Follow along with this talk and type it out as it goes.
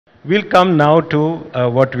We'll come now to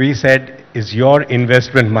what we said is your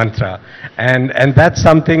investment mantra. And that's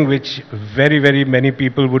something which very, very many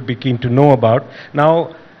people would be keen to know about.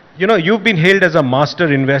 Now, you've been hailed as a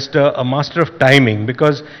master investor, a master of timing,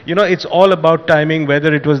 because, it's all about timing,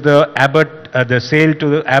 whether it was the sale to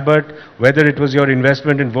the Abbott, whether it was your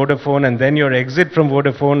investment in Vodafone and then your exit from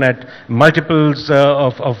Vodafone at multiples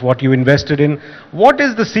of what you invested in. What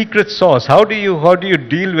is the secret sauce? How do you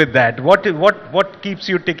deal with that? What keeps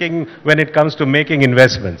you ticking when it comes to making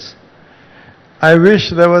investments? I wish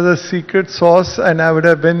there was a secret sauce and I would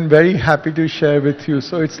have been very happy to share with you.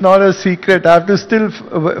 So it's not a secret. I have to still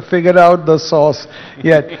figure out the sauce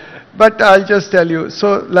yet. But I'll just tell you.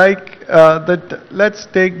 So let's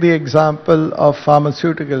take the example of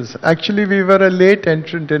pharmaceuticals. Actually, we were a late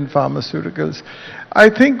entrant in pharmaceuticals. I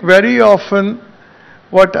think very often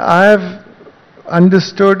what I have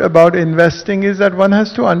understood about investing is that one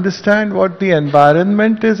has to understand what the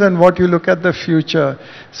environment is and what you look at the future.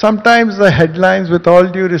 Sometimes the headlines, with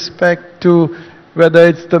all due respect to whether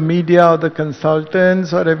it's the media or the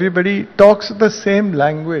consultants or everybody, talks the same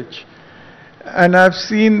language. And I've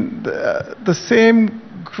seen the same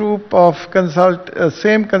group of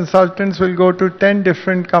same consultants will go to 10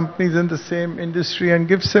 different companies in the same industry and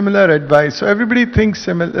give similar advice. So everybody thinks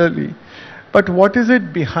similarly. But what is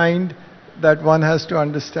it behind that one has to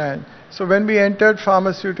understand? So when we entered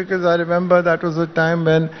pharmaceuticals, I remember that was a time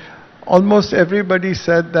when almost everybody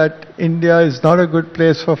said that India is not a good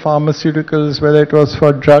place for pharmaceuticals, whether it was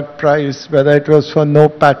for drug price, whether it was for no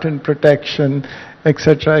patent protection,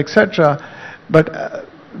 etc., etc. But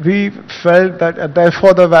we felt that,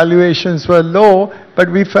 therefore the valuations were low,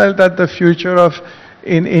 but we felt that the future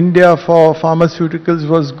in India for pharmaceuticals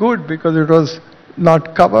was good because it was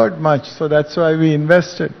not covered much, so that's why we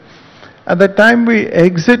invested. At the time we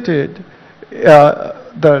exited,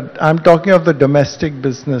 I'm talking of the domestic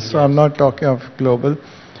business, so I'm not talking of global.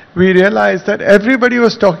 We realized that everybody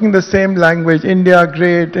was talking the same language, India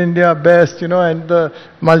great, India best, and the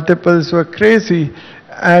multiples were crazy.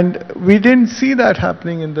 And we didn't see that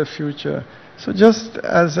happening in the future. So just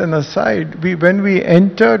as an aside, when we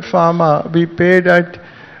entered pharma, we paid at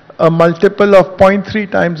a multiple of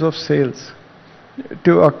 0.3 times of sales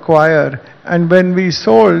to acquire. And when we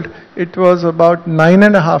sold, it was about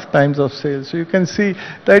 9.5 times of sales. So you can see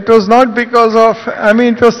that it was not because of,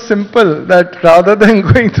 it was simple, that rather than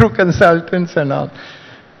going through consultants and all.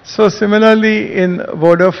 So similarly in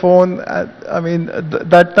Vodafone,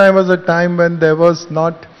 that time was a time when there was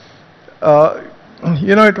not,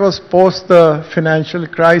 it was post the financial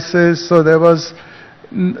crisis, so there were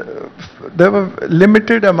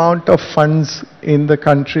limited amount of funds in the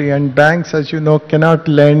country, and banks, as you know, cannot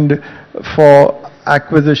lend for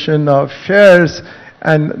acquisition of shares,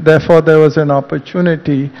 and therefore there was an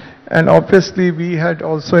opportunity. And obviously we had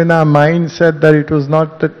also in our mind said that it was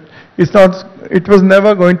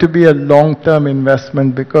never going to be a long-term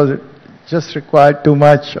investment because it just required too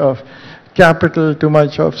much of capital,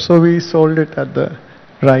 so we sold it at the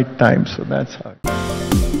right time. So that's how.